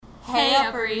Hey,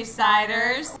 Upper East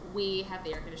Siders. We have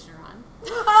the air conditioner on.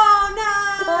 Oh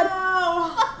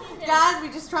no! Guys, we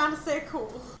just trying to stay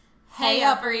cool. Hey,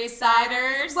 Upper East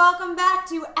Siders. Welcome back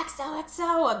to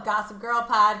XOXO, a Gossip Girl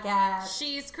podcast.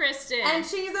 She's Kristen. And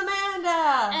she's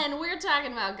Amanda. And we're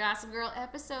talking about Gossip Girl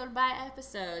episode by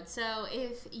episode. So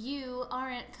if you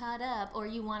aren't caught up or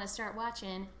you want to start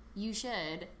watching, you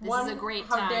should. This is a great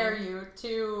time. How dare you?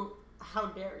 Two, how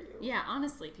dare you? Yeah,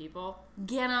 honestly, people,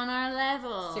 get on our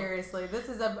level. Seriously, this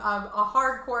is a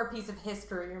hardcore piece of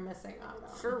history you're missing out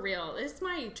on. For real. It's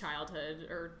my childhood,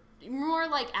 or more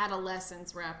like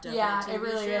adolescence wrapped up. Yeah, in a TV it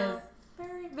really show. is.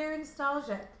 Very, very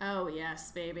nostalgic. Oh,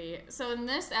 yes, baby. So in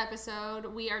this episode,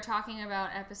 we are talking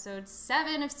about episode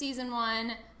 7 of season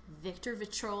 1, Victor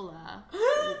Victrola,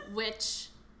 which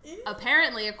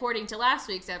apparently, according to last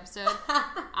week's episode,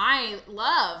 I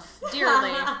love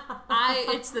dearly.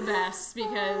 It's the best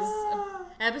because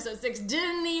episode 6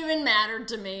 didn't even matter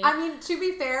to me. I mean, to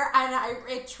be fair, and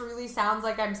it truly sounds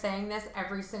like I'm saying this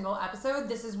every single episode,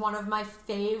 this is one of my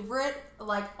favorite,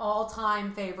 like,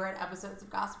 all-time favorite episodes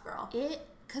of Gossip Girl.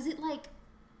 Because it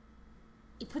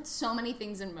puts so many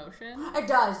things in motion. It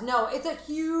does. No,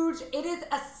 it is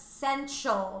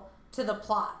essential to the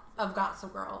plot of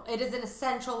Gossip Girl. It is an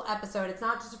essential episode. It's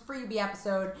not just a freebie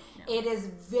episode. No. It is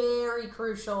very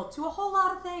crucial to a whole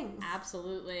lot of things.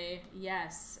 Absolutely.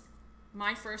 Yes.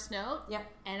 My first note,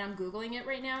 and I'm Googling it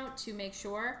right now to make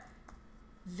sure,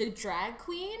 the drag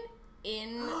queen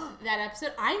in that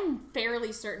episode, I'm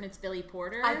fairly certain it's Billy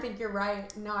Porter. I think you're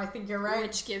right. No, I think you're right.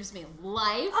 Which gives me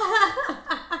life.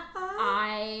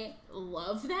 I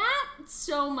love that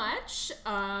so much.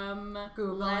 I'm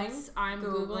Googling.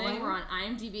 We're on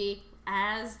IMDb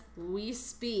as we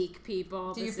speak,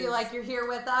 people. Do you feel like you're here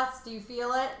with us? Do you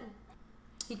feel it?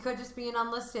 He could just be an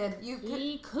unlisted.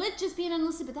 He could just be an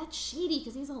unlisted, but that's shady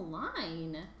because he's a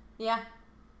line. Yeah.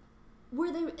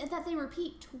 That they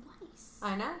repeat twice.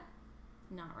 I know.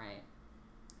 Not right.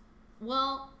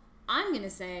 Well, I'm going to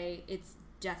say it's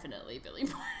definitely Billy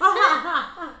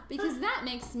Porter. Because that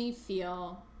makes me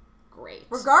feel great.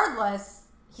 Regardless,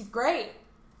 he's great.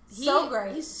 So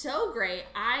great. He's so great.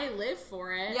 I live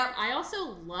for it. Yep. I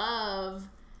also love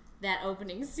that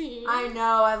opening scene. I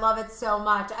know. I love it so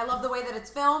much. I love the way that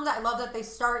it's filmed. I love that they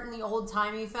start in the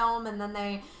old-timey film and then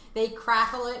they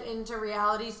crackle it into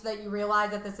reality so that you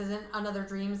realize that this isn't another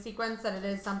dream sequence, that it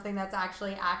is something that's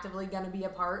actually actively going to be a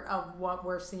part of what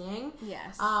we're seeing.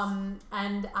 Yes.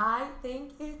 And I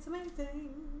think it's amazing.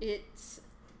 It's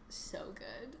so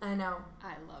good. I know.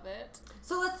 I love it.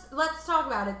 So let's talk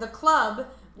about it. The club.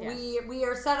 Yes. We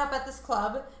are set up at this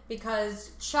club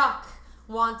because Chuck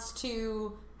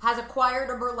has acquired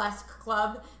a burlesque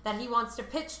club that he wants to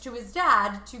pitch to his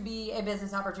dad to be a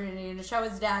business opportunity and to show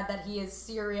his dad that he is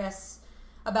serious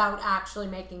about actually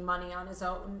making money on his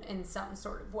own in some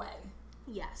sort of way.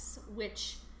 Yes,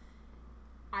 which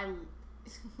I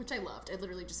loved. I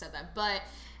literally just said that. But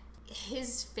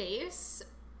his face,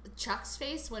 Chuck's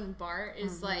face, when Bart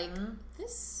is like,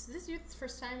 this is your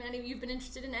first time you've been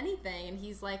interested in anything, and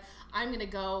he's like, I'm gonna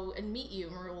go and meet you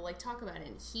and we'll talk about it.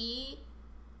 And he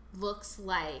looks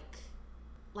like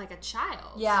a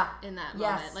child. In that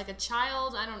moment. Like a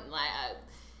child. I don't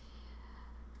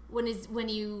when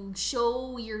you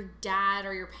show your dad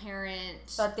or your parent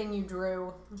that thing you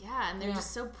drew. Yeah, and they're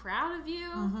just so proud of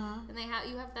you. And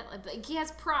you have that, like, he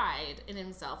has pride in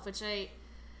himself, which is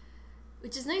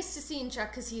nice to see in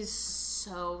Chuck because he's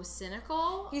so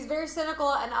cynical. He's very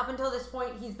cynical, and up until this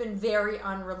point, he's been very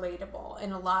unrelatable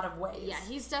in a lot of ways. Yeah,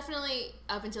 he's definitely,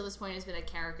 up until this point, has been a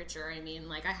caricature. I mean,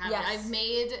 like, I've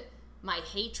made my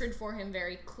hatred for him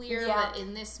very clear, but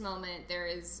in this moment, there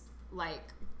is,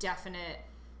 like, definite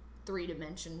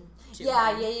 3-dimension to him.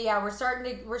 Yeah. We're starting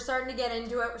to get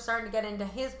into it. We're starting to get into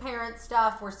his parents'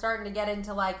 stuff. We're starting to get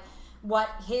into, like,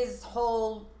 what his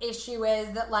whole issue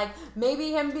is, that, like,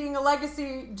 maybe him being a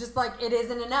legacy, just, like, it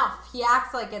isn't enough. He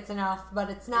acts like it's enough, but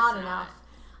it's not enough.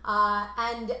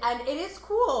 And it is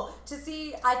cool to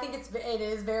see. I think it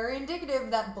is very indicative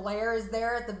that Blair is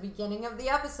there at the beginning of the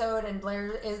episode, and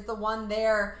Blair is the one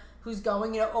there who's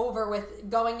going it over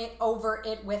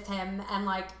it with him and,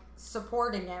 like,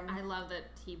 supporting him. I love that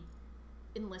he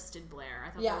enlisted Blair. I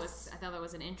thought that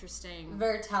was an interesting,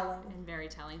 very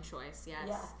telling choice.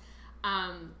 Yes.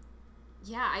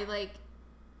 Yeah. I like,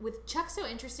 with Chuck, so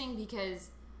interesting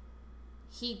because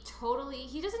he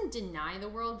doesn't deny the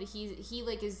world, but he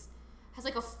has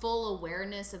like a full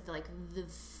awareness of, like, the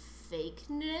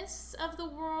fakeness of the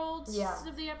world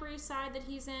of the Upper East Side that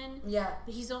he's in. Yeah.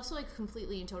 But he's also, like,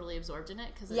 completely and totally absorbed in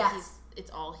it because it's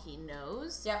all he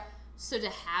knows. Yep. So to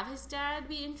have his dad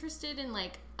be interested in,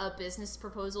 like, a business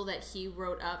proposal that he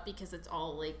wrote up because it's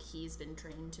all like he's been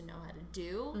trained to know how to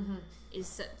do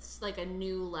is like a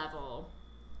new level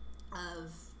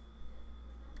of,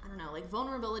 I don't know, like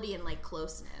vulnerability and like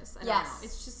closeness. I don't know.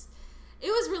 It's just, it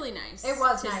was really nice. It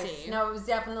was to nice. see. No, it was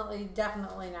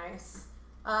definitely nice.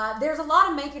 There's a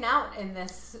lot of making out in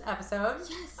this episode.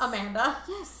 Yes. Amanda.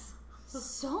 Yes.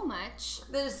 So much.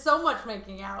 There's so much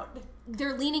making out.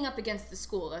 They're leaning up against the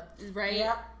school, right?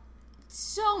 Yep.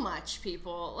 So much,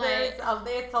 people. Like, it's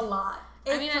a lot.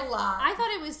 It's a lot. I thought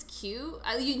it was cute.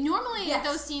 Normally at Yes.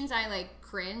 those scenes I like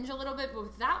cringe a little bit, but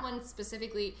with that one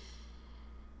specifically,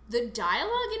 the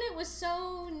dialogue in it was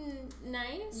so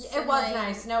nice. It was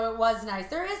nice. No, it was nice.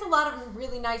 There is a lot of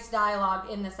really nice dialogue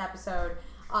in this episode,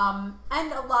 and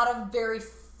a lot of very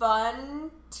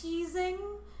fun teasing.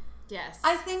 Yes.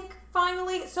 I think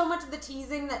finally, so much of the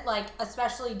teasing that like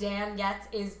especially Dan gets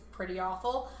is pretty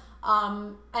awful.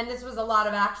 And this was a lot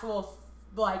of actual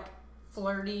like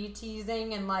flirty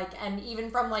teasing and even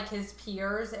from like his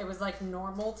peers, it was like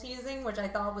normal teasing, which I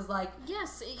thought was like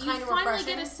yes, you kind of finally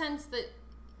refreshing. get a sense that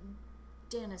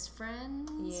Dan is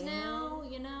friends now.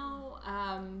 You know,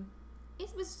 it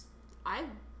was I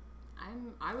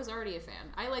was already a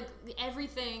fan. I like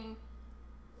everything.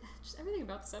 Just everything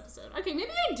about this episode. Okay,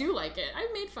 maybe I do like it. I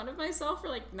made fun of myself for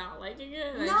like not liking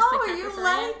it. And No, I just, like, kept you preferring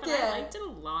liked but it. I liked it a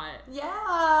lot.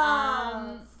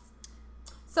 Yeah.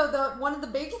 So one of the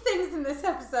big things in this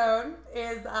episode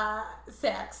is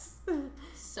sex.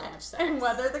 So much sex. And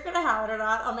whether they're gonna have it or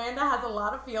not, Amanda has a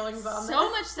lot of feelings on this. So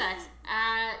much sex.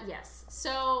 Yes.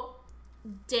 So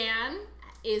Dan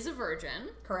is a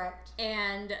virgin. Correct.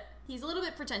 And he's a little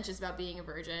bit pretentious about being a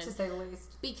virgin. To say the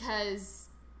least. Because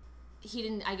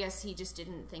I guess he just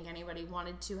didn't think anybody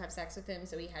wanted to have sex with him,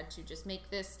 so he had to just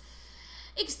make this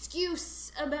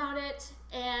excuse about it.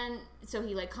 And so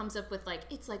he like comes up with like,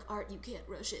 it's like art, you can't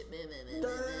rush it.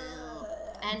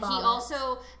 And he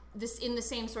also, in the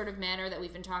same sort of manner that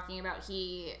we've been talking about,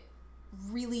 he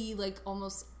really like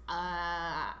almost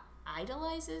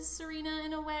idolizes Serena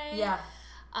in a way. Yeah.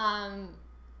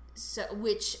 So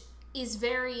which is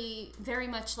very, very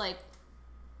much like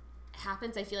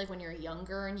happens, I feel like, when you're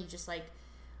younger and you just like,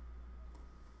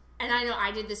 and I know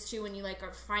I did this too, when you like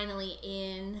are finally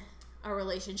in a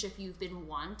relationship you've been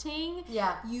wanting.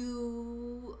 Yeah.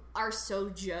 You are so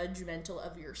judgmental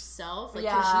of yourself, like,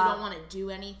 because you don't want to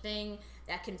do anything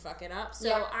that can fuck it up.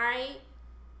 So I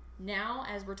now,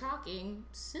 as we're talking,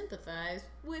 sympathize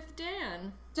with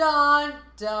Dan. Dun,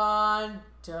 dun,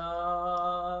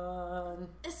 dun.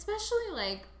 Especially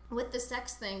like with the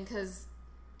sex thing, because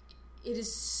it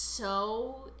is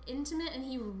so intimate and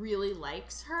he really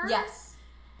likes her. Yes.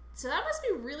 So that must be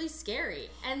really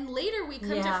scary. And later we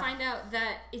come to find out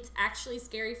that it's actually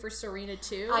scary for Serena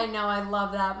too. I know, I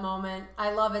love that moment.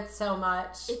 I love it so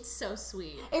much. It's so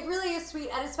sweet. It really is sweet,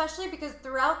 and especially because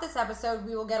throughout this episode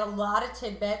we will get a lot of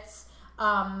tidbits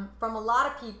from a lot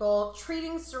of people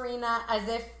treating Serena as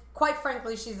if, quite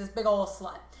frankly, she's this big old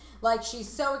slut. Like, she's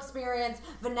so experienced.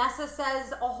 Vanessa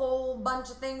says a whole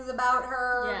bunch of things about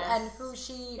her and who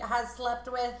she has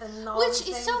slept with and all Which these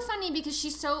is things. so funny because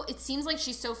it seems like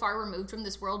she's so far removed from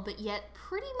this world, but yet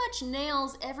pretty much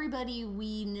nails everybody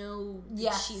we know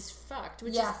that she's fucked,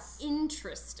 which is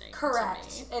interesting.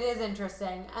 Correct. To me. It is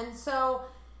interesting. And so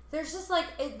there's just like,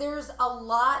 there's a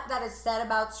lot that is said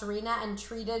about Serena and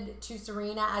treated to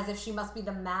Serena as if she must be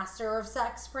the master of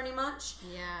sex, pretty much.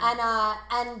 Yeah.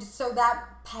 And so that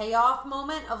payoff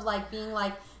moment of like being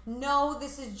like, no,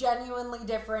 this is genuinely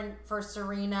different for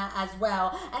Serena as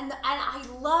well. And I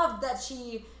love that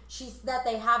that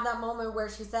they have that moment where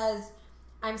she says,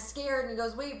 I'm scared, and he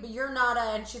goes, wait, but you're not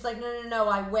and she's like, no,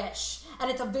 I wish. And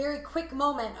it's a very quick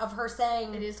moment of her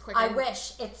saying, it is quick. I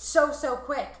wish. It's so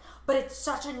quick. But it's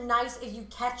such a nice, if you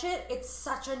catch it, it's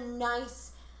such a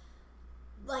nice,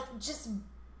 like, just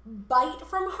bite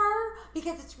from her,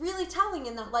 because it's really telling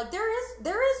in that, like, there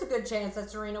is a good chance that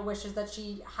Serena wishes that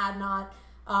she had not,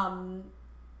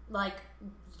 like,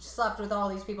 slept with all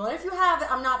these people. And if you have,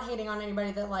 I'm not hating on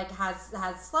anybody that, like, has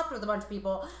slept with a bunch of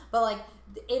people, but, like,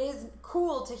 it is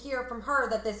cool to hear from her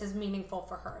that this is meaningful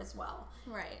for her as well.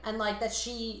 Right. And, like, that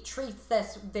she treats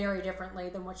this very differently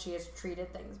than what she has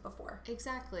treated things before.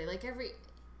 Exactly. Like,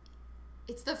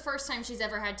 it's the first time she's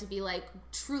ever had to be, like,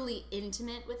 truly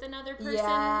intimate with another person.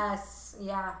 Yes.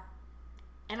 Yeah.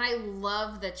 And I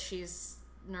love that she's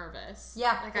nervous.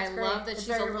 Yeah. Like, I love that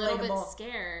she's a little bit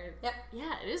scared. Yep.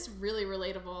 Yeah, it is really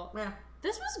relatable. Yeah.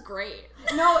 This was great.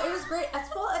 No, it was great.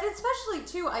 Well, and especially,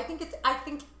 too, I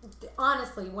think,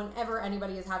 honestly, whenever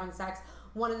anybody is having sex,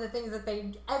 one of the things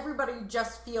that everybody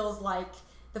just feels like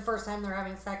the first time they're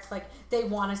having sex, like, they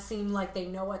want to seem like they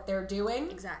know what they're doing.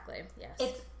 Exactly, yes.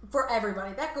 It's for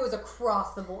everybody. That goes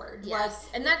across the board. Yes.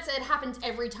 Like, and it happens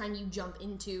every time you jump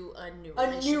into a new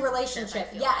relationship.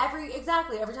 Yeah, every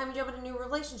time you jump into a new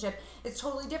relationship, it's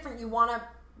totally different. You want to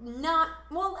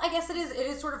I guess it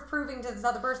is sort of proving to this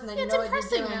other person that you know what you're doing.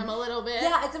 It's impressing them a little bit.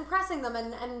 Yeah, it's impressing them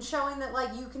and showing that, like,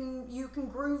 you can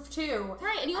groove too.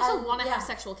 Right, and you also want to have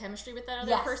sexual chemistry with that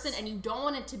other person, and you don't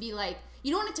want it to be like,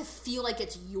 you don't want it to feel like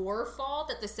it's your fault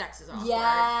that the sex is awkward.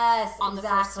 Yes, on the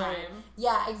first time.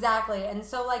 Yeah, exactly. And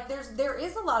so, like, there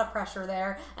is a lot of pressure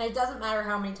there, and it doesn't matter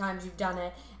how many times you've done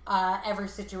it. Every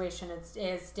situation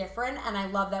is different, and I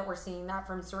love that we're seeing that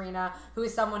from Serena, who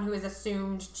is someone who is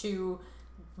assumed to.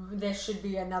 This should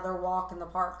be another walk in the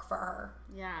park for her.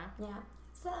 Yeah. Yeah.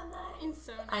 So nice. It's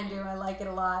so nice. I do. I like it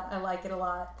a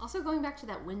lot. Also, going back to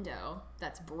that window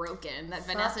that's broken, that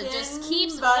Vanessa just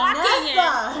keeps walking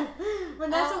in.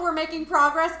 Vanessa, we're making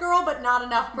progress, girl, but not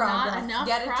enough progress. Not enough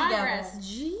Get progress. It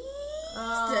together. Jesus.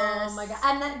 Oh my god.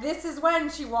 And this is when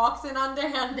she walks in on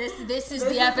Dan. This is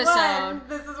the episode.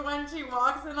 This is when she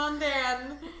walks in on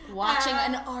Dan. Watching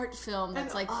an art film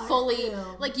that's like fully,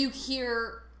 like, you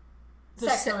hear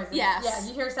sex noises. Yes. Yeah,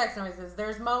 you hear sex noises.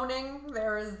 There's moaning.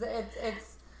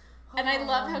 It's. And I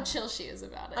love how chill she is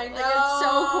about it. I know. Like, it's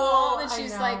so cool that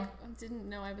she's like, I didn't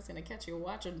know I was going to catch you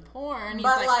watching porn. He's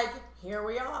but, like, here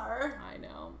we are. I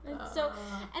know. And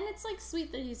it's, like,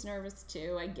 sweet that he's nervous,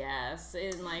 too, I guess.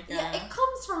 In, like, yeah, it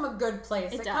comes from a good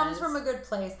place. It comes from a good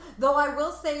place. Though I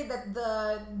will say that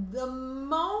the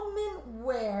moment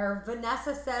where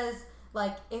Vanessa says,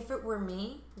 like, if it were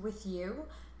me with you,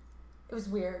 it was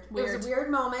weird. It was a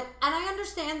weird moment. And I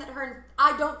understand that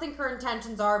I don't think her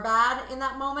intentions are bad in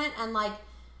that moment. And, like,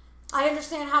 I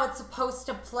understand how it's supposed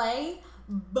to play,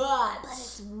 but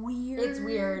it's weird. It's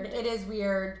weird. It is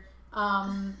weird.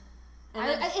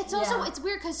 It's also, it's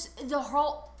weird because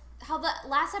how the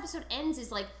last episode ends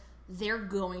is, like, they're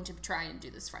going to try and do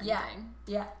this friend thing.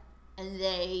 Yeah. And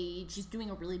she's doing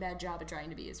a really bad job at trying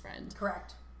to be his friend.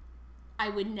 Correct. I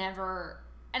would never...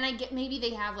 And I get maybe they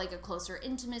have, like, a closer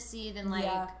intimacy than, like,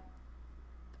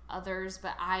 others,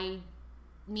 but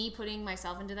me putting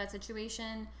myself into that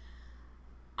situation,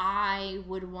 I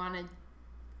would want to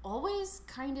always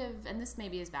kind of, and this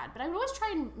maybe is bad, but I would always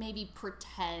try and maybe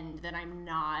pretend that I'm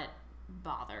not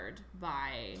bothered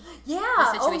by the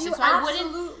situation.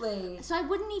 So I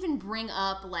wouldn't even bring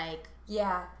up, like,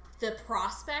 the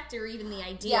prospect or even the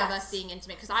idea of us being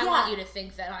intimate, because I want you to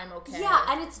think that I'm okay. Yeah,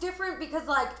 and it's different because,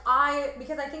 like, I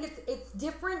think it's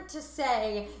different to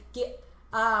say,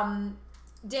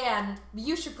 Dan,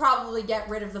 you should probably get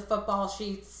rid of the football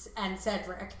sheets and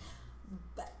Cedric.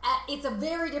 It's a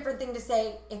very different thing to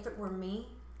say, if it were me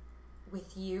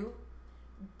with you.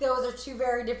 Those are two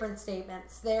very different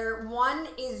statements. One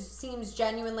seems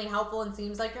genuinely helpful and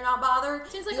seems like you're not bothered.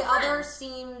 Seems like the other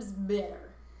seems bitter.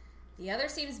 The other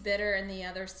seems bitter, and the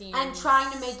other seems... And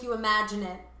trying to make you imagine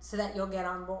it so that you'll get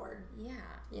on board. Yeah.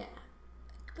 Yeah.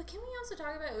 But can we also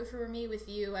talk about, if it were me with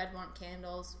you, I'd want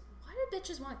candles. Why do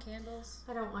bitches want candles?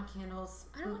 I don't want candles.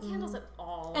 I don't want candles at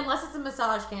all. Unless it's a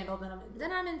massage candle, then I'm into it.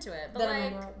 Then I'm into it. But, then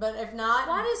I'm into it. But if not...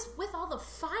 What is with all the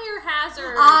fire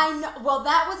hazards? I know. Well,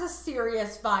 that was a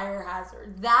serious fire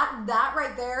hazard. That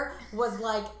right there was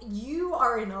like, you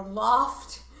are in a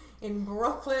loft in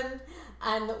Brooklyn...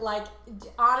 And, like,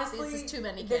 honestly... This is too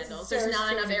many candles. There's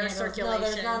not enough air circulation. No,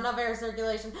 there's not enough air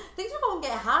circulation. Things are going to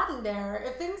get hot in there.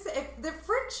 If the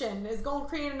friction is going to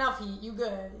create enough heat, you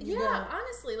good. You good.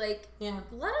 Honestly, like,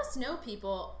 let us know,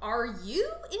 people. Are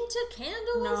you into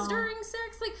candles during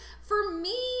sex? Like, for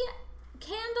me,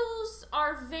 candles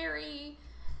are very...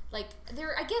 Like,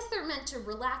 I guess they're meant to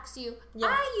relax you. Yeah.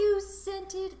 I use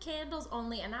scented candles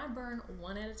only, and I burn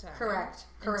one at a time. Correct.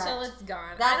 Until it's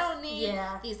gone. I don't need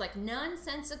these, like,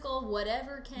 nonsensical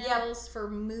whatever candles for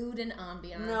mood and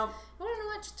ambiance. Nope. I don't know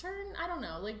what to turn. I don't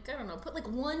know. Put, like,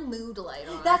 one mood light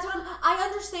on. That's what I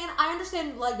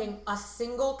understand lighting a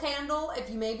single candle if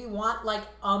you maybe want, like,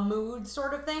 a mood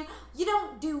sort of thing. You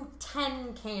don't do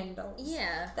 10 candles.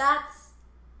 Yeah. That's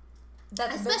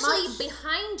especially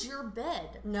behind your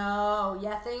bed. No,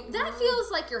 that feels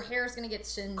like your hair is gonna get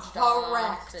singed off.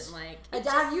 Correct. And like,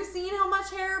 have you seen how much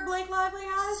hair Blake Lively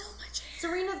has? So much hair.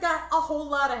 Serena's got a whole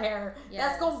lot of hair. Yes.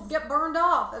 That's gonna get burned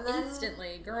off, and then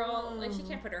instantly, girl. Like, she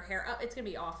can't put her hair up. It's gonna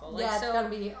be awful. Like, it's gonna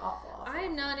be awful.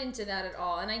 I'm not into that at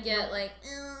all, and I get like,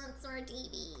 it's our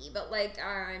TV, but like,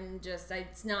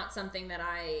 it's not something that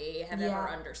I have ever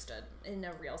understood in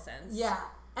a real sense. Yeah.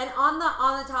 And on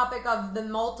the topic of the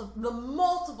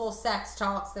multiple sex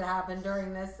talks that happened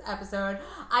during this episode,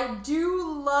 I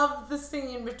do love the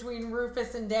scene between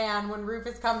Rufus and Dan when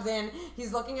Rufus comes in.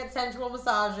 He's looking at sensual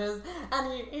massages,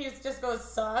 and he just goes,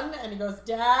 "Son," and he goes,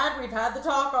 "Dad, we've had the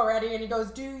talk already," and he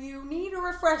goes, "Do you need a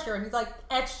refresher?" And he's like,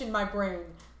 "Etched in my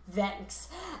brain. Thanks."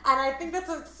 And I think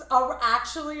that's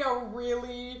actually a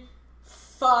really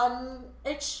fun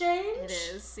exchange. It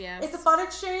is, yes. It's a fun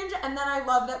exchange, and then I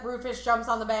love that Rufus jumps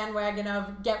on the bandwagon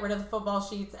of get rid of the football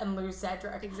sheets and lose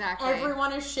Cedric. Exactly.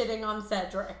 Everyone is shitting on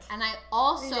Cedric. And I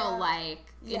also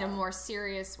like, in a more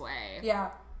serious way,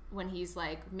 when he's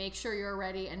like, make sure you're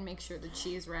ready and make sure that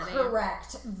she's ready.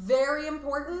 Correct. Very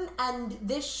important, and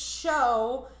this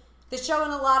show in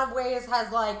a lot of ways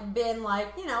has like been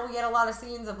like, we get a lot of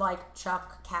scenes of like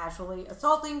Chuck casually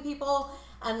assaulting people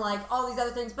and like all these other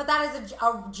things, but that is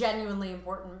a genuinely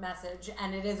important message,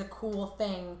 and it is a cool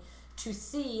thing to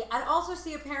see, and also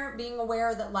see a parent being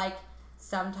aware that like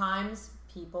sometimes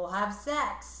people have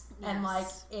sex, and like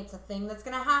it's a thing that's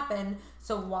gonna happen,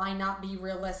 so why not be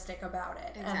realistic about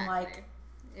it? Exactly. And like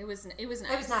it was nice. It was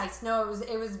nice. No,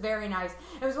 it was very nice.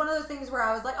 It was one of those things where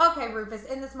I was like, okay, Rufus,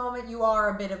 in this moment you are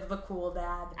a bit of a cool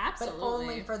dad. Absolutely. But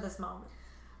only for this moment.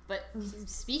 But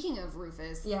speaking of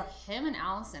Rufus, him and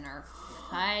Allison are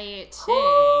fighting.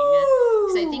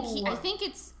 Because I think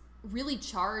it's really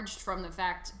charged from the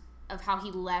fact of how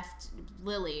he left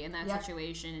Lily in that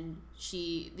situation, and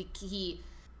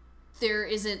there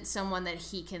isn't someone that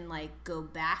he can like go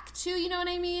back to. You know what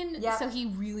I mean? Yep. So he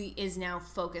really is now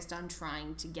focused on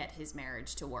trying to get his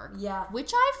marriage to work. Yeah.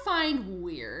 Which I find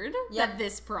weird that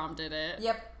this prompted it.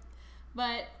 Yep.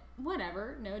 But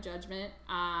whatever, no judgment.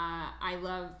 I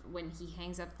love when he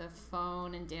hangs up the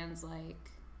phone and Dan's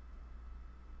like,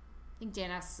 I think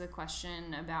Dan asks a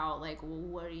question about like, well,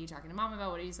 what are you talking to Mom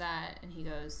about? What is that? And he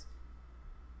goes,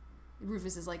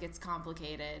 Rufus is like, it's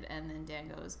complicated. And then Dan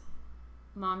goes,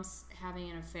 Mom's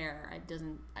having an affair. It's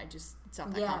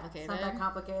not that complicated. It's not that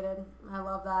complicated. I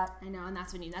love that. I know, and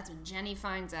that's when Jenny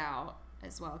finds out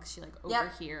as well, because she like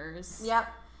overhears.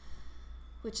 Yep.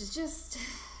 Which is just...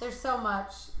 There's so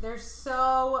much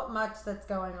that's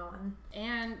going on.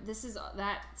 And this is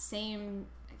that same...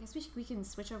 I guess we can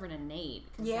switch over to Nate.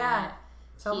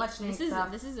 Much Nate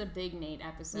stuff. This is a big Nate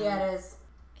episode. Yeah, it is.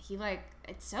 He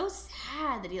it's so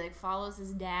sad that he follows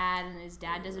his dad, and his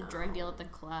dad does a drug deal at the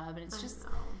club, and it's just...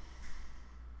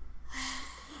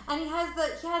 And he has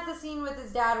the scene with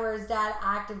his dad where his dad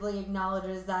actively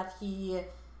acknowledges that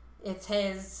it's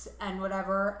his and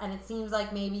whatever, and it seems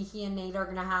like maybe he and Nate are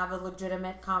going to have a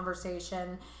legitimate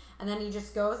conversation, and then he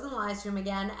just goes and lies to him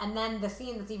again, and then the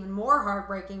scene that's even more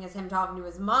heartbreaking is him talking to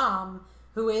his mom,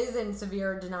 who is in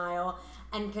severe denial,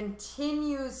 and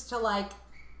continues to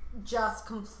just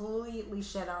completely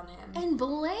shit on him. And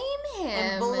blame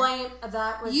him.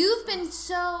 You've been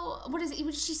so... What is it?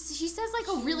 She says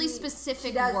a really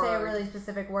specific word. She does say a really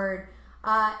specific word.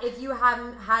 If you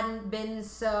hadn't been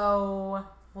so...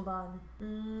 Hold on.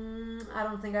 I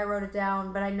don't think I wrote it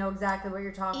down, but I know exactly what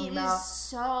you're talking about. It is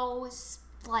so,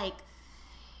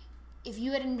 if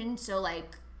you hadn't been so,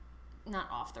 not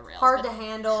off the rails. Hard to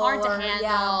handle.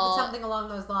 Yeah, something along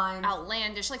those lines.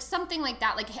 Outlandish. Something like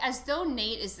that. As though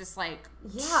Nate is this,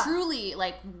 truly,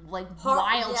 wild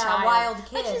child. Wild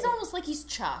kid. He's almost like he's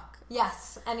Chuck.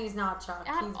 Yes, and he's not Chuck.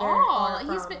 At he's all.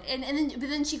 Very far from. But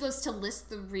then she goes to list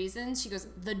the reasons. She goes,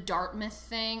 the Dartmouth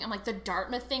thing. I'm like, the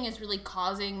Dartmouth thing is really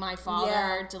causing my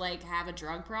father to have a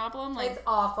drug problem. It's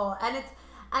awful, and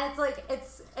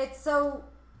it's so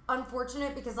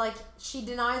unfortunate because she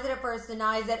denies it at first,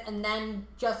 and then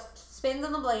just spins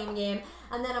on the blame game,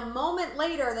 and then a moment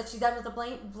later that she's done with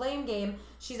the blame game,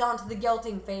 she's on to the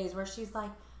guilting phase where she's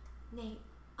like, Nate,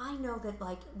 I know that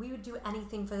we would do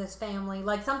anything for this family,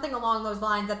 something along those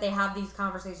lines, that they have these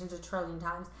conversations a trillion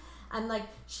times, and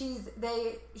she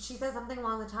says something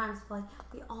along the times of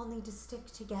we all need to stick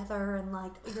together, and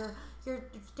your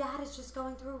dad is just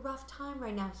going through a rough time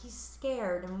right now, he's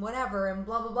scared and whatever, and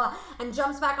blah blah blah, and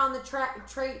jumps back on the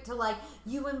trait to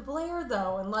you and Blair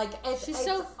though, and she's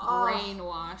so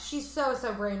brainwashed. She's so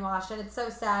brainwashed, and it's so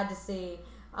sad to see.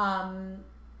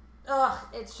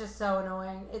 It's just so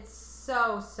annoying. It's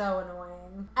so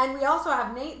annoying. And we also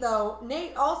have Nate, though.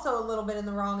 Nate also a little bit in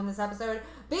the wrong in this episode.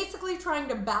 Basically trying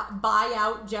to buy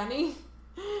out Jenny.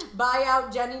 Buy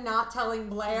out Jenny not telling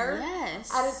Blair.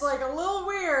 Yes. And it's a little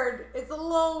weird. It's a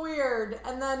little weird.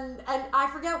 And I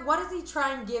forget, what does he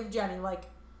try and give Jenny?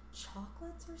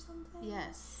 Chocolates or something?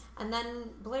 Yes. And then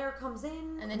Blair comes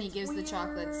in. And then he gives the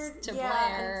chocolates to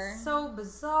Blair. And it's so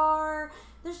bizarre.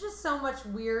 There's just so much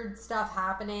weird stuff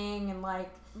happening, and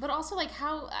But also, like,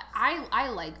 how I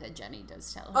like that Jenny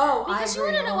does tell her. Oh, because you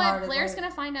want to know what Blair's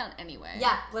gonna find out anyway.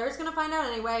 Yeah, Blair's gonna find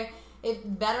out anyway. It's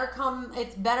better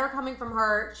coming from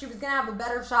her. She was gonna have a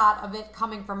better shot of it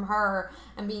coming from her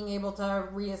and being able to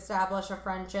reestablish a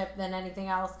friendship than anything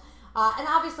else. And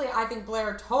obviously, I think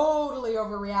Blair totally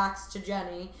overreacts to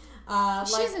Jenny.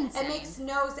 She's insane.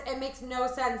 It makes no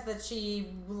sense that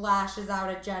she lashes out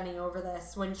at Jenny over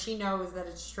this when she knows that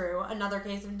it's true. Another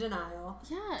case of denial.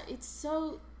 Yeah, it's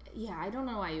so... Yeah, I don't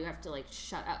know why you have to, like,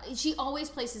 shut up. She always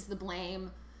places the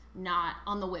blame not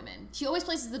on the women. She always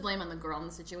places the blame on the girl in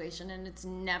the situation, and it's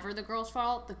never the girl's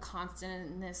fault. The constant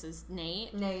in this is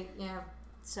Nate. Nate, yeah.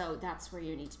 So that's where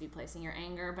you need to be placing your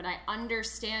anger. But I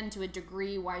understand to a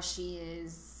degree why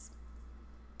she's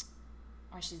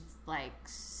like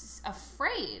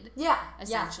afraid. Yeah,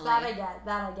 essentially. Yes,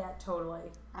 that I get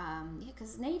totally. Yeah,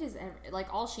 because Nate is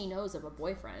like all she knows of a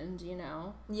boyfriend, you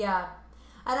know. Yeah,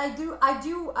 and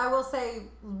I will say,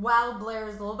 while Blair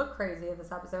is a little bit crazy in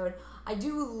this episode, I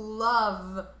do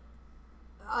love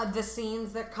the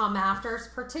scenes that come after,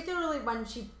 particularly when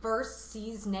she first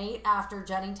sees Nate after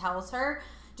Jenny tells her.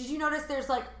 Did you notice there's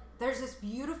this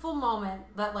beautiful moment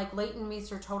that like Leighton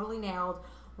Meester totally nailed,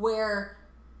 where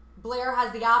Blair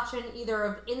has the option either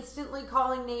of instantly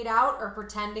calling Nate out or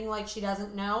pretending like she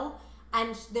doesn't know,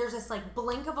 and there's this like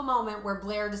blink of a moment where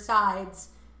Blair decides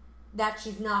that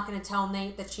she's not going to tell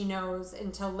Nate that she knows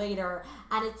until later,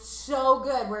 and it's so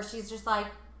good where she's just like,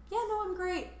 yeah, no, I'm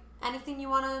great. Anything you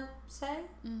want to say?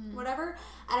 Mm-hmm. Whatever.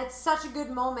 And it's such a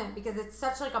good moment because it's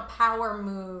such like a power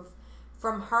move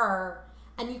from her,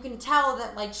 and you can tell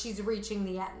that like she's reaching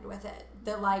the end with it.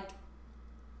 That like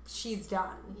she's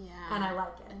done. Yeah. And I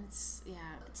like it.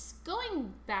 It's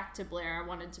going back to Blair. I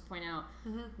wanted to point out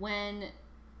when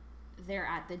they're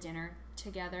at the dinner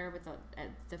together with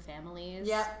the families.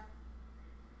 Yep.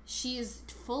 She is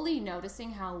fully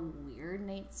noticing how weird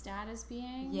Nate's dad is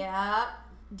being. Yeah.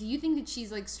 Do you think that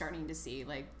she's like starting to see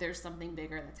like there's something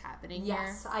bigger that's happening here?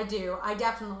 Yes, I do. I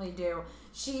definitely do.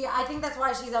 I think that's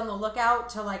why she's on the lookout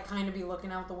to like kind of be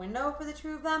looking out the window for the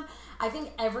two of them. I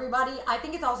think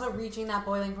it's also reaching that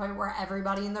boiling point where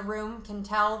everybody in the room can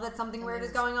tell that something weird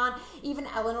is going on. Even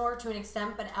Eleanor to an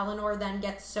extent, but Eleanor then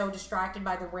gets so distracted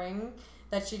by the ring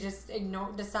that she just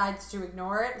decides to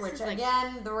ignore it, which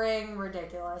again, the ring,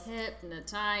 ridiculous.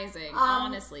 Hypnotizing,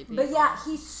 honestly, people. But yeah,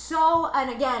 and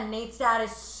again, Nate's dad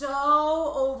is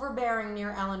so overbearing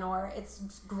near Eleanor.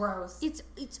 It's gross.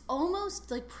 It's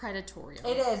almost like predatory.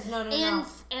 It is. No.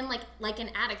 And like an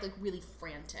addict, like really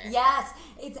frantic. Yes.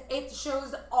 It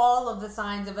shows all of the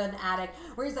signs of an addict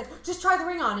where he's like, just try the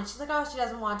ring on. And she's like, oh, she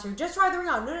doesn't want to. Just try the ring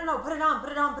on. No, put it on,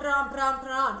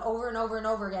 over and over and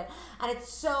over again. And it's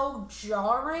so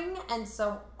jarring and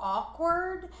so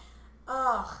awkward.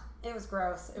 Ugh, it was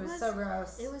gross. It was so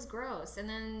gross. It was gross. And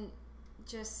then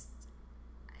just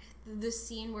the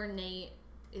scene where Nate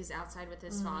is outside with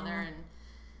his father, and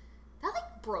that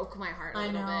like broke my heart a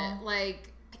little bit.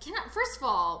 Like, first of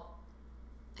all,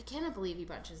 I cannot believe he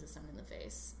punches his son in the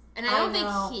face. And I don't think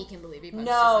he can believe he punches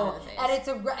his son in the face.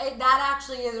 And that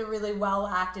actually is a really well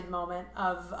acted moment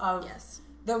of yes.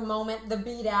 The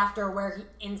beat after where he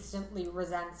instantly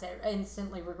resents it,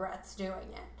 instantly regrets doing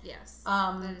it. Yes,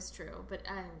 that is true. But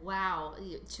wow,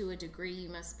 to a degree, you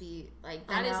must be like,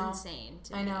 that is insane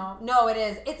to me. I know. No, it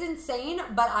is. It's insane,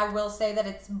 but I will say that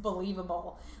it's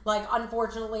believable. Like,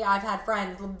 unfortunately, I've had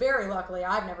friends, very luckily,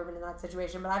 I've never been in that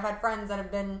situation, but I've had friends that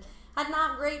have had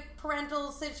not great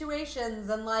parental situations,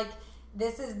 and like,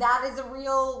 that is a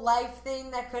real life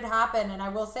thing that could happen. And I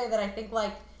will say that I think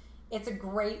like, it's a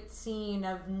great scene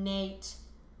of Nate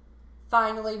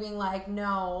finally being like,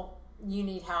 no, you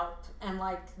need help. And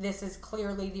like, this is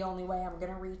clearly the only way I'm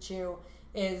going to reach you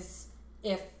is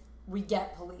if we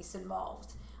get police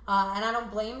involved. And I don't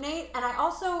blame Nate. And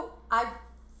I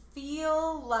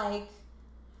feel like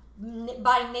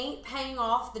by Nate paying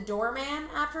off the doorman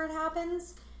after it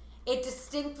happens, it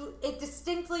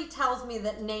distinctly tells me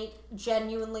that Nate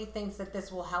genuinely thinks that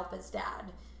this will help his dad.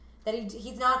 That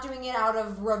he's not doing it out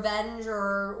of revenge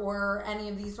or any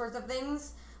of these sorts of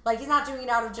things. Like, he's not doing it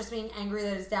out of just being angry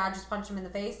that his dad just punched him in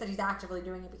the face. That he's actively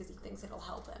doing it because he thinks it'll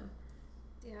help him.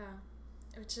 Yeah.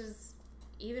 Which is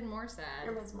even more sad.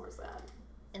 It is more sad.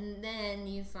 And then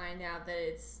you find out that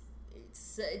it's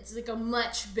like a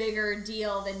much bigger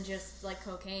deal than just, like,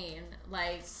 cocaine.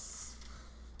 Like...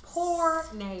 Poor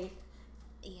Nate.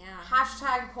 Yeah.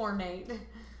 Hashtag poor Nate.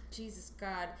 Jesus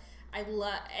God.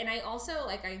 And I also,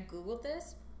 like, I Googled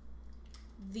this.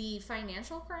 The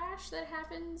financial crash that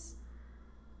happens,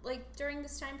 like, during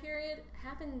this time period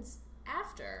happens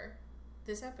after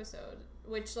this episode.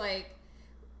 Which, like,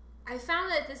 I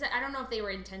found that I don't know if they were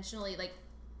intentionally, like,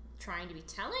 trying to be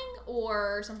telling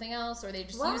or something else, or they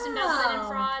just used embezzlement and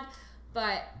fraud.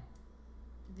 But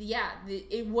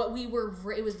it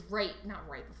was not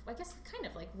right before, I guess kind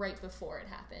of like right before it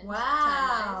happened.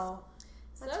 Wow.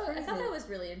 So I thought that was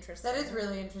really interesting. That is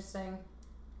really interesting.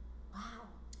 Wow.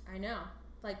 I know.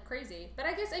 Like crazy. But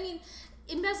I guess, I mean,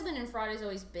 embezzlement and fraud has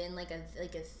always been like a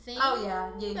thing. Oh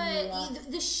yeah.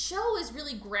 But the show is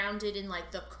really grounded in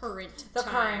like the current time.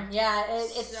 Current, yeah.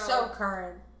 It's so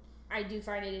current. I do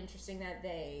find it interesting that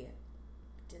they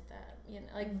did that. You know,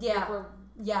 like they were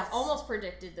almost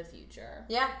predicted the future.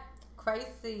 Yeah.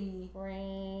 Crazy.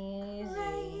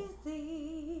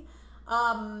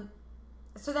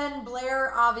 So then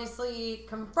Blair obviously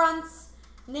confronts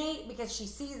Nate because she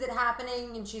sees it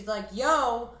happening and she's like,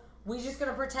 yo, we just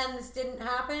gonna pretend this didn't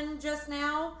happen just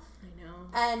now? I know.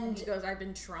 And he goes, I've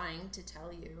been trying to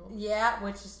tell you. Yeah,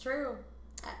 which is true.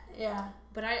 Yeah.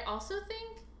 But I also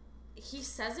think he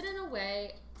says it in a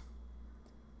way,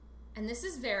 and this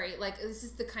is this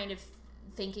is the kind of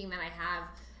thinking that I have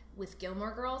with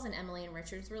Gilmore Girls and Emily and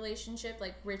Richard's relationship.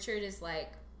 Like, Richard is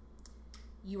like,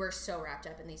 you are so wrapped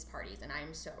up in these parties, and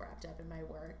I'm so wrapped up in my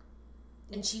work.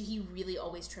 And he really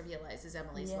always trivializes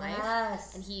Emily's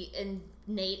life. And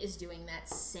Nate is doing that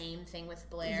same thing with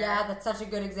Blair. Yeah, that's such a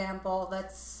good example.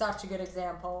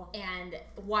 And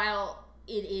while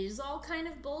it is all kind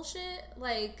of bullshit,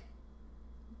 like,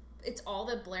 it's all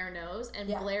that Blair knows, and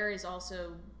Blair is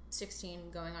also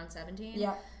 16 going on 17.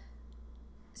 Yeah.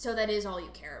 So that is all you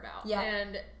care about. Yeah.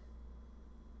 And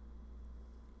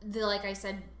like I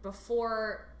said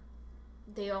before,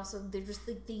 they're just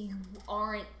like, they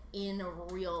aren't in a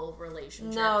real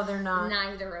relationship. No, they're not.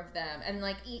 Neither of them. And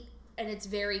like, and it's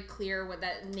very clear what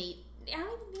that Nate, I don't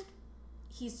even think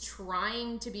he's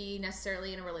trying to be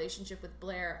necessarily in a relationship with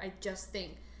Blair. I just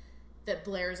think that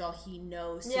Blair is all he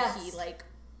knows. So he like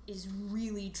is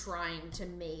really trying to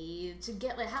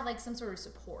get like have like some sort of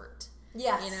support.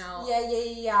 Yes. You know?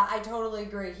 Yeah. I totally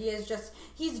agree.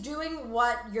 He's doing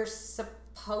what you're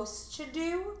supposed to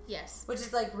do. Yes. Which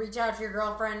is like reach out to your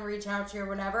girlfriend, reach out to your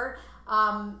whatever.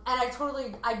 And I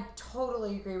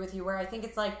totally agree with you where I think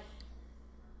it's like,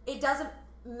 it doesn't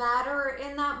matter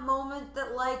in that moment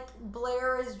that like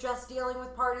Blair is just dealing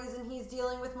with parties and he's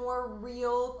dealing with more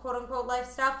real quote unquote life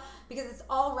stuff, because it's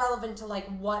all relevant to like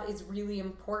what is really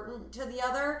important to the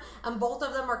other, and both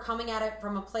of them are coming at it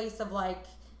from a place of like,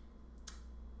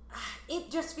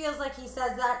 it just feels like he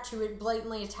says that to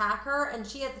blatantly attack her, and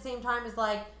she at the same time is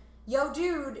like, yo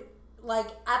dude, like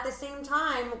at the same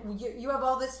time you have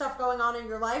all this stuff going on in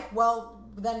your life, well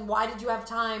then why did you have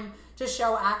time to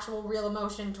show actual real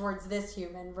emotion towards this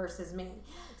human versus me?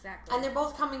 Exactly. And they're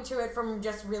both coming to it from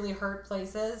just really hurt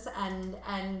places, and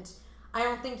I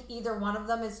don't think either one of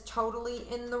them is totally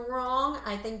in the wrong.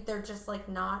 I think they're just like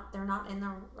they're not in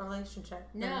the relationship.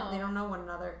 No. They don't know one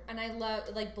another. And I love,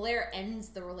 like, Blair ends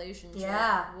the relationship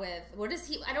with, what is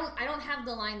he, I don't have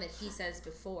the line that he says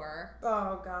before.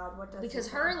 Oh God, what does Because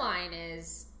he her say? line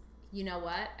is, you know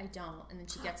what, I don't. And then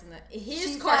she gets in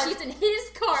his car, she's in his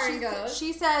car and goes.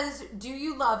 She says, do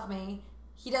you love me?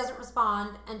 He doesn't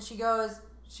respond, and she goes,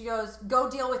 go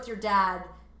deal with your dad.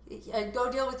 Go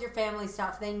deal with your family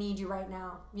stuff. They need you right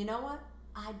now. You know what?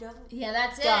 I don't. Yeah,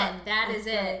 that's Done. it. That is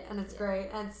it. And it's great.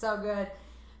 And it's so good.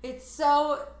 It's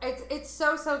so good. It's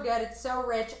so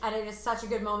rich, and it is such a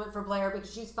good moment for Blair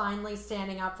because she's finally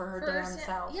standing up for her damn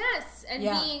self. Yes, and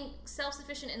being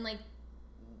self-sufficient and like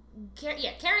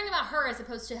caring about her as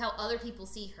opposed to how other people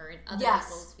see her and other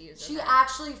people's views of she her.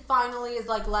 actually finally is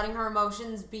like letting her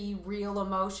emotions be real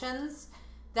emotions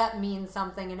that mean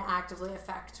something and actively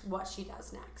affect what she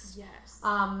does next. Yes.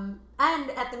 And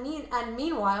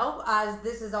meanwhile, as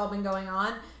this has all been going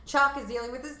on, Chuck is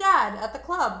dealing with his dad at the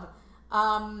club,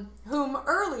 whom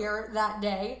earlier that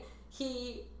day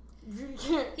he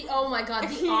oh my God,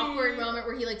 the awkward moment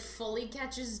where he like fully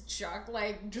catches Chuck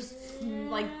like just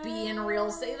like being real,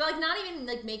 like not even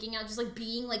like making out, just like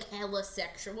being like hella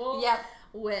sexual. Yep.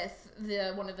 With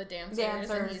one of the dancers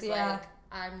and he's like,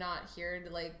 I'm not here to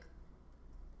like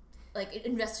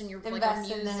invest in your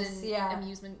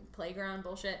amusement playground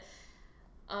bullshit.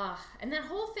 And that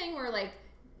whole thing where like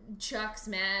Chuck's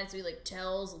mad, so he like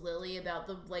tells Lily about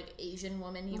the like Asian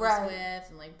woman he was with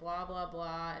and like blah blah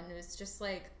blah, and it was just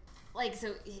like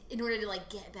so in order to like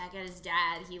get back at his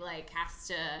dad, he like has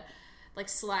to like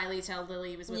slyly tell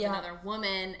Lily he was with another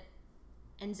woman,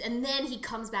 and then he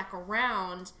comes back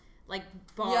around like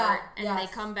Bart and they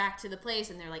come back to the place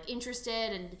and they're like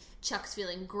interested, and Chuck's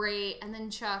feeling great, and then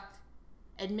Chuck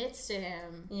admits to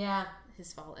him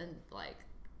his fault, and like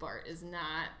Bart is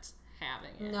not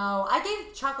having it. No, I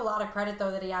gave Chuck a lot of credit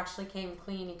though that he actually came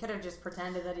clean. He could have just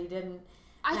pretended that he didn't.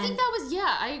 I think that was,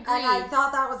 I agree. And I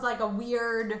thought that was like a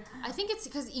weird... I think it's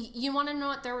because you want to know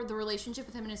what the relationship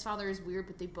with him and his father is weird,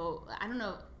 but they both, I don't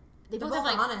know. They're both have,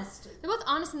 like, honest. They're both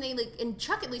honest, and and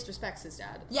Chuck at least respects his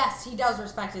dad. Yes, he does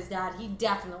respect his dad. He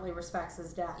definitely respects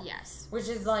his dad. Yes. Which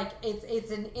is like,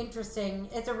 it's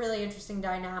a really interesting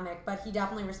dynamic, but he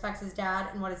definitely respects his dad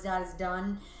and what his dad has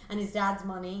done, and his dad's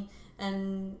money,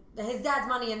 and his dad's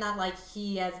money in that, like,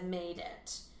 he has made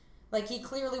it. Like, he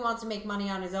clearly wants to make money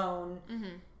on his own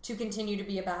to continue to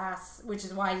be a bass, which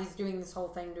is why he's doing this whole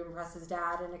thing to impress his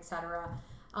dad and etc.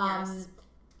 Yes.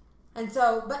 And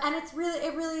so, and it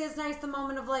really is nice, the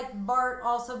moment of, like, Bart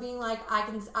also being like,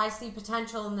 I see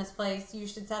potential in this place. You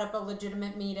should set up a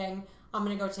legitimate meeting. I'm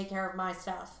going to go take care of my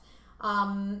stuff.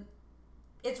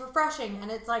 It's refreshing,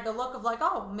 and it's like a look of like,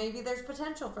 oh, maybe there's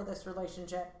potential for this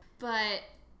relationship. But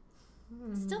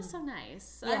still so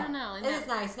nice. Yeah. I don't know. It is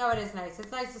nice. No, it is nice.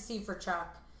 It's nice to see for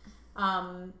Chuck.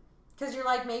 Because you're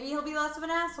like, maybe he'll be less of an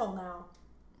asshole now.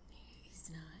 He's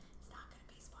not. It's not going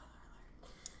to be, spoiler alert.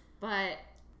 But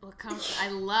I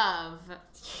love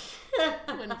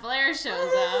when Blair shows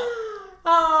up.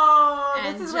 Oh,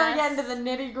 this is where we get into the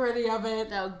nitty gritty of it.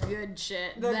 The good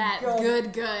shit. Good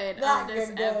Of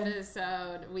this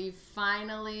episode. We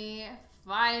finally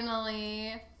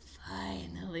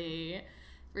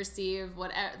receive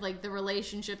the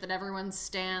relationship that everyone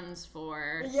stands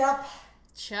for. Yep.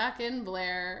 Chuck and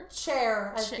Blair.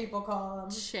 Cher, as people call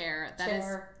them. Cher. That is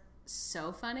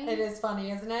so funny. It is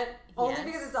funny, isn't it? Only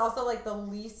because it's also like the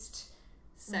least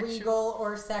regal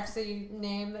or sexy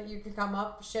name that you could come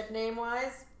up ship name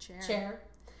wise. Cher.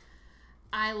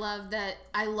 I love that.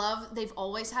 They've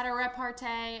always had a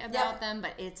repartee about them,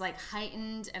 but it's like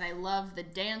heightened, and I love the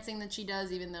dancing that she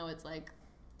does, even though it's like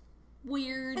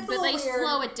weird. But they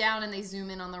slow it down and they zoom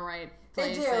in on the right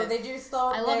places. They do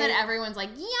slow. I love that everyone's like,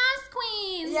 yes,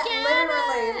 queens.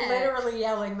 Yeah, literally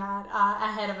yelling that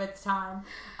ahead of its time.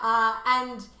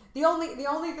 And the only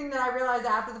thing that I realized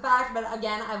after the fact, but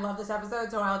again, I love this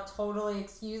episode, so I'll totally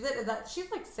excuse it, is that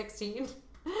she's like 16.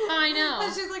 I know.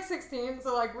 And she's like 16,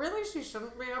 so like really she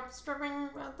shouldn't be upstripping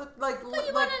at the like. But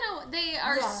you want to know, they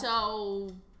are so.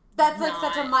 That's like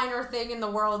such a minor thing in the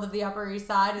world of the Upper East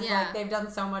Side. Is like they've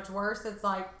done so much worse. It's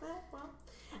like, well.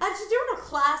 And she's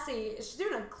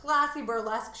doing a classy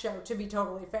burlesque show, to be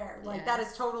totally fair. Like that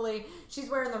is totally, she's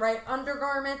wearing the right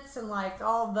undergarments and like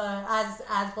all the,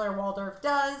 as Blair Waldorf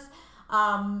does.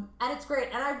 And it's great.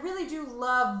 And I really do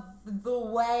love the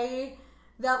way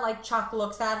that like Chuck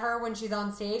looks at her when she's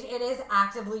on stage. It is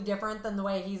actively different than the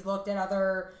way he's looked at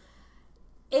other.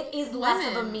 It is less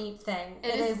of a meat thing.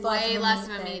 It is way less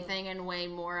of a meat thing and way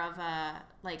more of a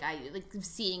like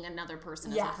seeing another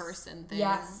person as a person thing.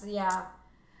 Yes, yeah.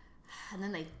 And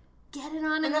then they get it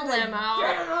on in the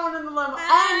limo.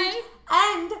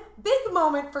 And big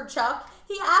moment for Chuck.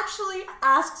 He actually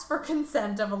asks for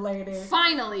consent of a lady.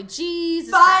 Finally,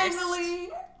 Jesus Christ.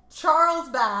 Charles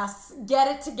Bass,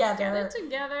 get it together.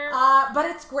 But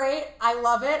it's great. I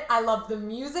love it. I love the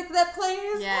music that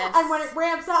plays. Yes. And when it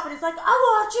ramps up and it's like, I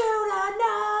want you to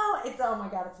know. It's, oh my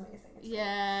God, it's amazing.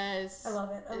 Yes. I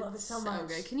love it. I love it so much.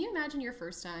 Good. Can you imagine your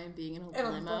first time being in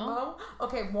a limo?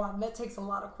 Okay, that takes a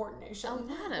lot of coordination.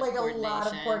 A lot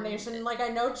of coordination. Like, I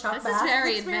know Chuck Bass is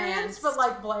very experienced, but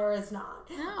like Blair is not.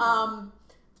 No.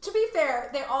 To be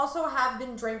fair, they also have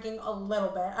been drinking a little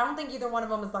bit. I don't think either one of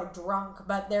them is like drunk,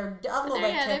 but they're a little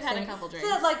bit tipsy. They've had a couple drinks.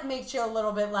 So that like makes you a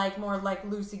little bit like more like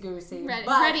loosey-goosey.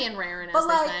 Ready and raring, as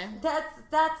they say.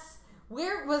 That's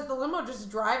where was the limo just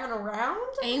driving around?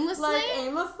 Aimlessly? Like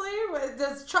aimlessly?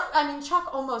 Does Chuck, I mean, Chuck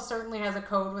almost certainly has a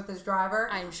code with his driver.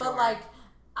 I'm sure. But like,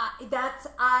 that's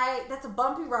a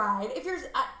bumpy ride. If you're even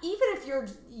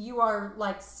if you are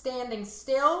like standing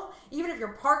still, even if you're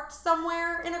parked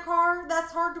somewhere in a car,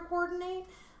 that's hard to coordinate.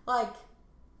 Like,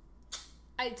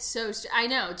 I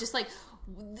know, just like,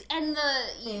 and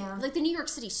like the New York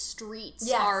City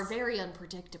streets are very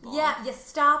unpredictable. Yeah, you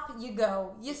stop, you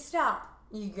go. You stop,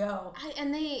 you go.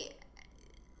 And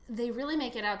they really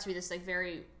make it out to be this like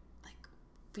very like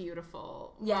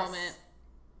beautiful moment.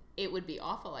 It would be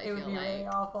awful, I feel like. It would be really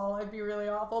awful. It'd be really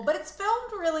awful. But it's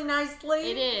filmed really nicely.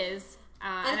 It is.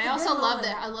 And I also love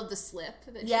that. I love the slip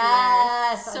that she wears.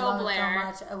 Yes. So Blair.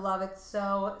 It so much. I love it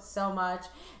so much.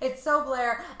 It's so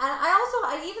Blair. And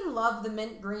I even love the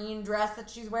mint green dress that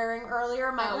she's wearing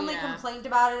earlier. My only complaint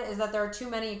about it is that there are too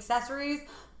many accessories.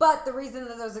 But the reason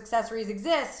that those accessories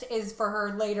exist is for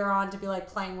her later on to be like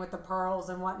playing with the pearls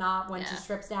and whatnot when she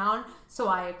strips down. So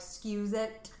I excuse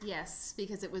it. Yes,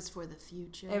 because it was for the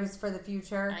future. It was for the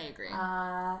future. I agree.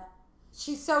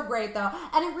 She's so great though.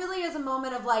 And it really is a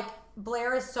moment of like,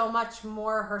 Blair is so much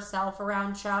more herself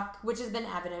around Chuck, which has been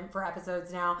evident for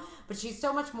episodes now, but she's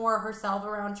so much more herself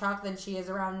around Chuck than she is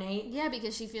around Nate. Yeah,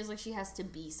 because she feels like she has to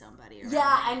be somebody around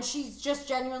Yeah, Nate. and she's just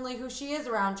genuinely who she is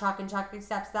around Chuck, and Chuck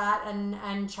accepts that,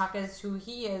 and Chuck is who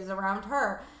he is around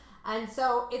her. And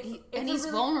so he's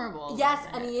really vulnerable. Yes,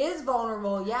 and he is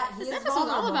vulnerable. Yeah, he is vulnerable. This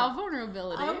episode's all about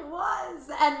vulnerability. It was.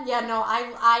 And yeah, no,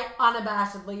 I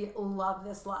unabashedly love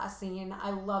this last scene. I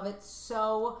love it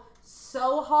so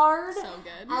hard. So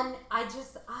good. And I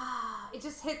just, it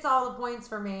just hits all the points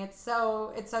for me. It's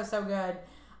so good.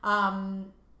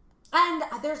 And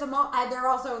there's they're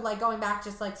also, like, going back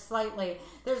just, like, slightly.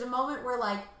 There's a moment where,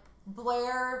 like,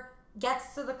 Blair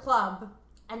gets to the club,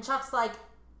 and Chuck's like,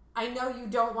 I know you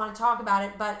don't want to talk about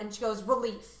it, and she goes,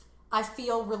 relief. I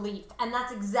feel relief. And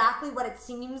that's exactly what it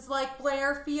seems like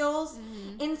Blair feels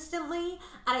instantly.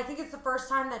 And I think it's the first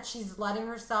time that she's letting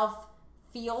herself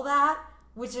feel that,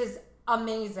 which is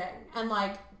amazing. And,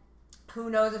 like, who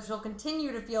knows if she'll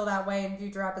continue to feel that way in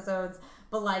future episodes.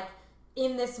 But, like,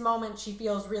 in this moment, she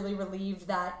feels really relieved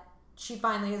that she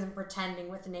finally isn't pretending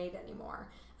with Nate anymore.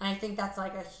 And I think that's,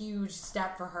 like, a huge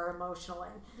step for her emotionally.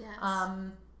 Yes.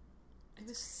 It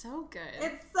was so good.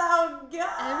 It's so good.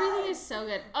 Everything is so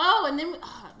good. Oh, and then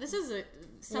this is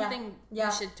something we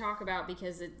should talk about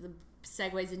because it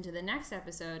segues into the next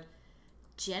episode.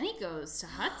 Jenny goes to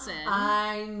Hudson.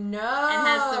 I know. And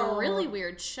has the really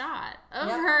weird shot of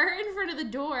her in front of the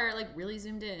door, like really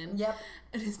zoomed in. Yep.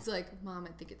 And it's like, Mom,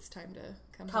 I think it's time to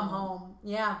come home.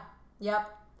 Yeah.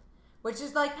 Yep. Which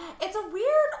is like, it's a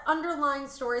weird underlying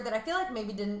story that I feel like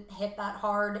maybe didn't hit that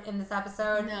hard in this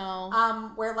episode.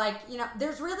 No. Where, like, you know,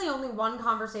 there's really only one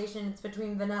conversation. It's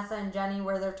between Vanessa and Jenny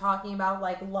where they're talking about,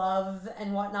 like, love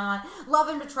and whatnot. Love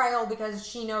and betrayal because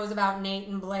she knows about Nate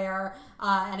and Blair.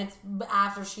 And it's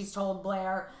after she's told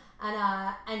Blair.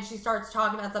 And she starts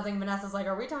talking about something. Vanessa's like,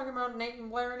 are we talking about Nate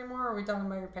and Blair anymore? Or are we talking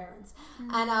about your parents?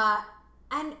 Mm-hmm.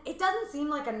 And it doesn't seem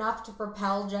like enough to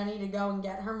propel Jenny to go and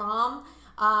get her mom.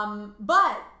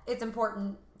 But it's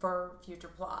important for future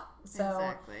plot. So,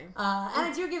 exactly. And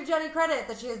I do give Jenny credit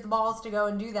that she has the balls to go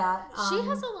and do that. She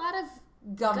has a lot of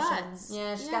gumption. Guts.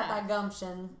 Yeah, she's got that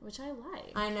gumption. Which I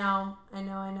like. I know. And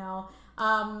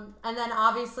then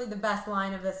obviously the best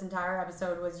line of this entire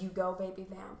episode was, you go, baby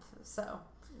vamp. So.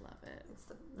 Love it. It's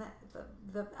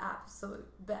the absolute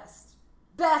best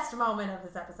moment of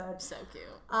this episode. So cute.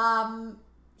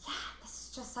 Yeah, this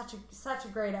is just such a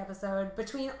great episode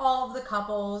between all of the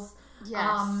couples.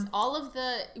 Yes, all of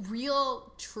the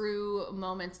real, true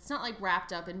moments. It's not like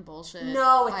wrapped up in bullshit.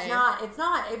 No, it's not. It's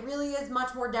not. It really is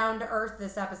much more down to earth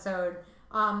this episode.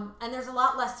 And there's a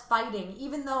lot less fighting,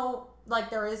 even though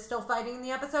like there is still fighting in the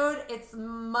episode. It's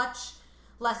much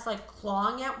less like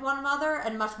clawing at one another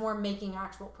and much more making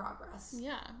actual progress.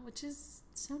 Yeah, which is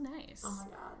so nice. Oh my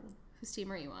god. Whose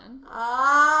team are you on?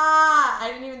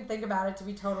 I didn't even think about it, to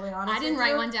be totally honest. I didn't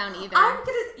write one down either.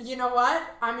 You know what?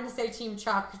 I'm gonna say Team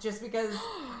Chuck just because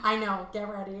I know. Get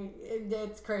ready.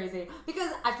 It's crazy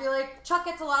because I feel like Chuck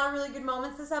gets a lot of really good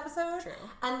moments this episode. True.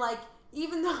 And like,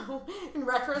 even though in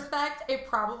retrospect it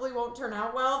probably won't turn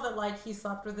out well that like he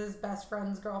slept with his best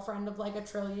friend's girlfriend of like a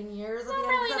trillion years at the end of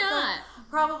the episode. Not.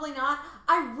 Probably not.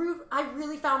 I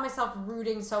really found myself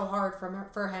rooting so hard for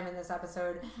him in this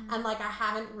episode, and like I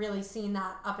haven't really seen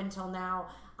that up until now.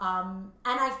 And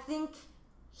I think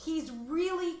he's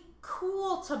really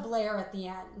cool to Blair at the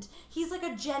end. He's like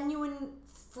a genuine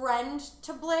friend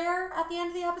to Blair at the end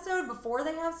of the episode before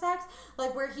they have sex,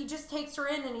 like where he just takes her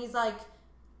in and he's like,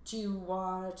 do you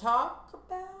want to talk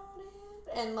about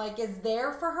it? And like is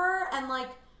there for her, and like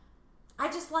I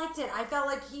just liked it. I felt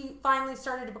like he finally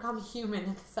started to become human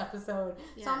in this episode.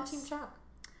 Yes. So I'm Team Chuck.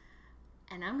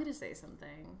 And I'm going to say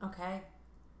something. Okay.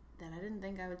 That I didn't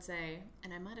think I would say,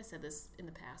 and I might have said this in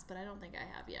the past, but I don't think I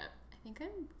have yet. I think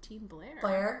I'm Team Blair.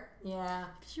 Blair? Yeah.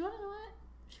 Because you want to know what?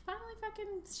 She finally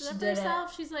fucking stood up for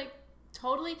herself. She's like,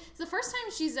 totally. It's the first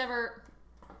time she's ever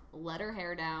let her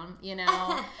hair down, you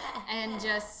know, and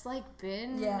just like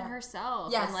been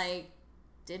herself. Yes. And like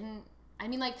didn't. I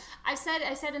mean, like, I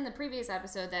said in the previous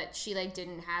episode that she, like,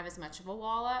 didn't have as much of a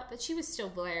wall up, but she was still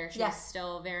Blair. She was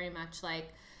still very much,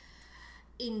 like,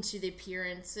 into the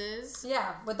appearances.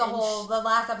 Yeah, with the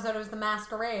last episode, it was the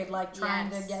masquerade, like,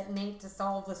 trying to get Nate to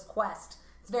solve this quest.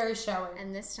 It's very showy.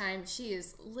 And this time, she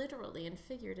is literally and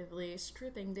figuratively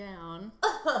stripping down.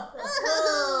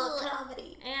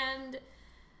 Comedy. And,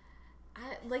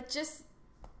 just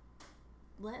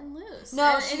letting loose.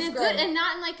 No, she's in a great. Good, and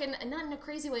not in like not in a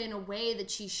crazy way, in a way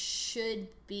that she should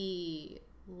be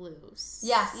loose.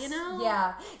 Yes. You know?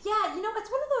 Yeah. Yeah, you know, it's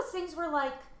one of those things where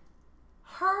like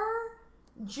her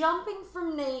jumping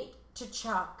from Nate to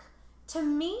Chuck To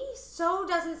me, so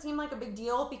doesn't seem like a big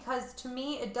deal because to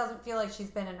me, it doesn't feel like she's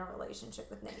been in a relationship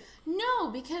with Nate.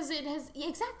 No, because it has...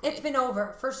 Exactly. It's been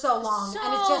over for so long.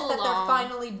 And it's just that they're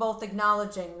finally both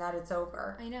acknowledging that it's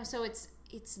over. I know. So it's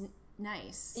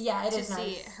nice. Yeah, it is nice.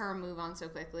 To see her move on so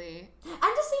quickly. And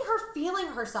to see her feeling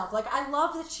herself. Like, I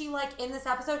love that she, like, in this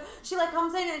episode, she, like,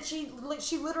 comes in and she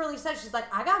literally says, she's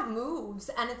like, I got moves.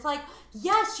 And it's like,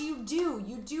 yes, you do.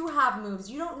 You do have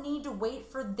moves. You don't need to wait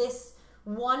for this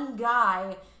one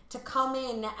guy to come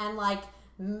in and like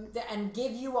and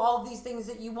give you all these things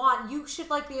that you want. You should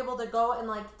like be able to go and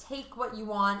like take what you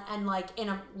want and like in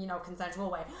a consensual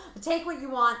way, but take what you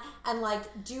want and like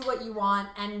do what you want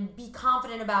and be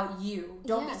confident about you.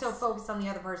 Don't be so focused on the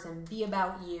other person. Be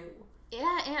about you.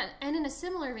 Yeah, and in a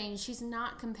similar vein, she's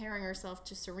not comparing herself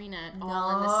to Serena at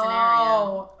all in this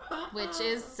scenario, which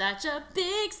is such a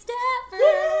big step for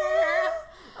her.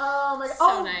 Oh my god.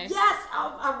 So nice. Yes.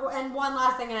 And one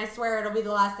last thing, and I swear it'll be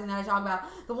the last thing that I talk about.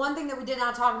 The one thing that we did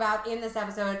not talk about in this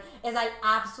episode is I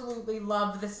absolutely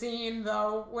love the scene,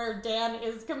 though, where Dan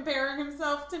is comparing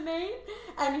himself to Nate,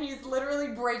 and he's literally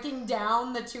breaking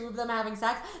down the two of them having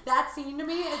sex. That scene to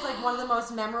me is like one of the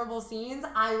most memorable scenes.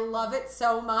 I love it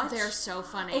so much. They're so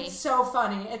funny. It's so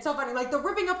funny. It's so funny. Like the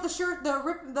ripping up the shirt,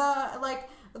 the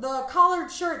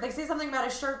collared shirt. They say something about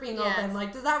his shirt being open.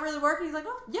 Like, does that really work? And he's like,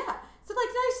 oh yeah. It's like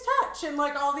nice touch and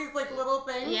like all these like little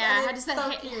things. Yeah, how does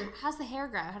that? How's the hair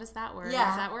grow? How does that work? Yeah,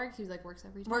 does that work? He was like works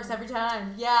every time. Works every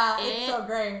time. Yeah, it's so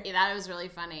great. Yeah, that was really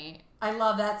funny. I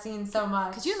love that scene so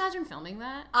much. Could you imagine filming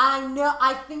that? I know.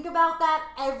 I think about that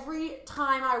every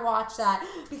time I watch that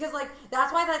because like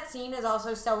that's why that scene is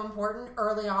also so important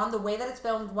early on. The way that it's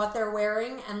filmed, what they're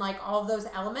wearing, and like all of those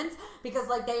elements because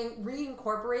like they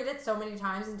reincorporate it so many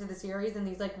times into the series in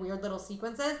these like weird little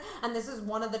sequences. And this is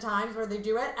one of the times where they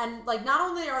do it. And like not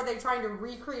only are they trying to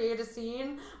recreate a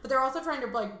scene, but they're also trying to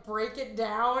like break it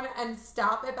down and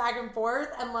stop it back and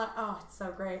forth. And like, oh, it's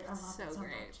so great. I love it so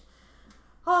much.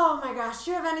 Oh my gosh, do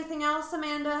you have anything else,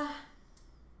 Amanda?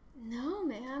 No,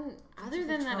 man. Other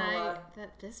than that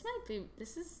this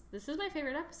is my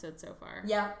favorite episode so far.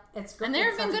 Yeah, it's great. And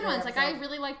there have been good ones. Like I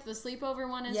really liked the sleepover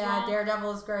one as well. Yeah,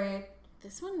 Daredevil is great.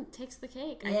 This one takes the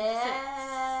cake.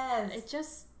 Yes. It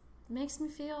just makes me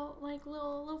feel like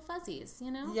little fuzzies,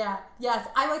 you know? Yeah. Yes.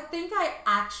 I think I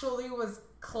actually was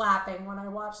clapping when I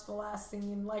watched the last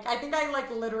scene. Like I think I like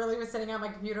literally was sitting at my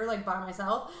computer like by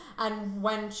myself, and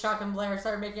when Chuck and Blair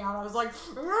started making out, I was like, "This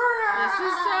is so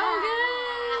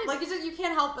good!" Like you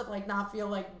can't help but like not feel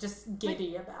like just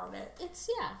giddy about it. It's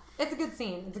a good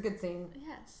scene. It's a good scene.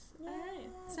 Yes. All right.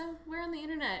 So where on the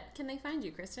internet can they find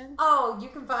you, Kristen? Oh, you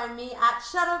can find me at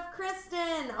Shut Up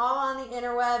Kristen, all on the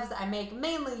interwebs. I make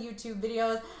mainly YouTube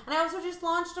videos, and I also just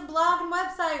launched a blog and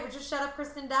website, which is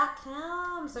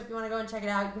shutupkristen.com. So if you want to go and check it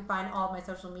out, you can find all of my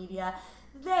social media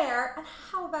there. And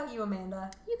how about you,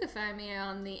 Amanda? You can find me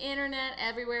on the internet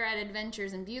everywhere at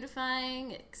Adventures in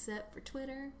Beautifying, except for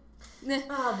Twitter.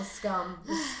 Oh, the scum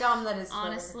that is Twitter.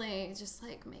 Honestly, just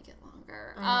like make it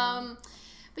longer.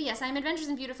 But yes, I'm Adventures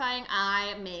in Beautifying.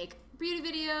 I make beauty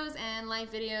videos and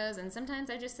life videos, and sometimes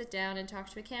I just sit down and talk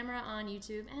to a camera on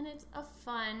YouTube, and it's a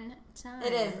fun time.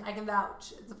 It is. I can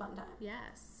vouch. It's a fun time.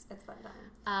 Yes. It's a fun time.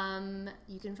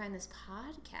 You can find this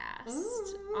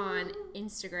podcast on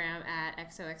Instagram at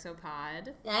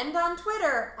XOXOPod. And on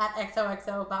Twitter at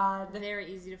XOXOPod. Very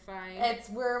easy to find. It's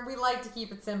where we like to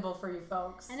keep it simple for you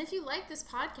folks. And if you like this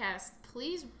podcast,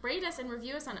 please rate us and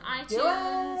review us on iTunes. Do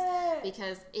it!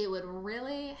 Because it would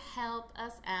really help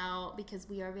us out because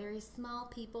we are very small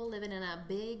people living in a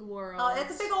big world. Oh,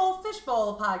 it's a big old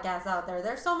fishbowl podcast out there.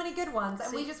 There's so many good ones,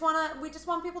 and we just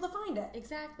want people to find it.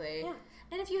 Exactly. Yeah.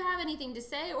 And if you have anything to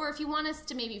say, or if you want us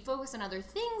to maybe focus on other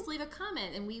things, leave a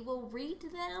comment, and we will read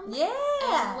them. Yeah.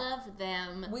 And love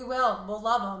them. We will. We'll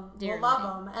love them. Dearly. We'll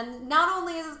love them. And not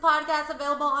only is this podcast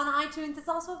available on iTunes, it's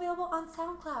also available on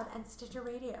SoundCloud and Stitcher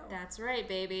Radio. That's right,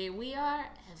 baby. We are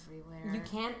everywhere. You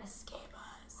can't escape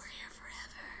us. We're here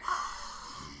forever.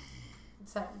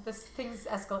 So, things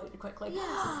escalated quickly.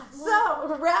 Yes.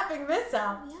 So, wrapping this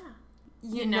up. Yeah.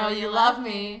 You know you love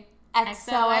me.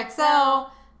 XOXO.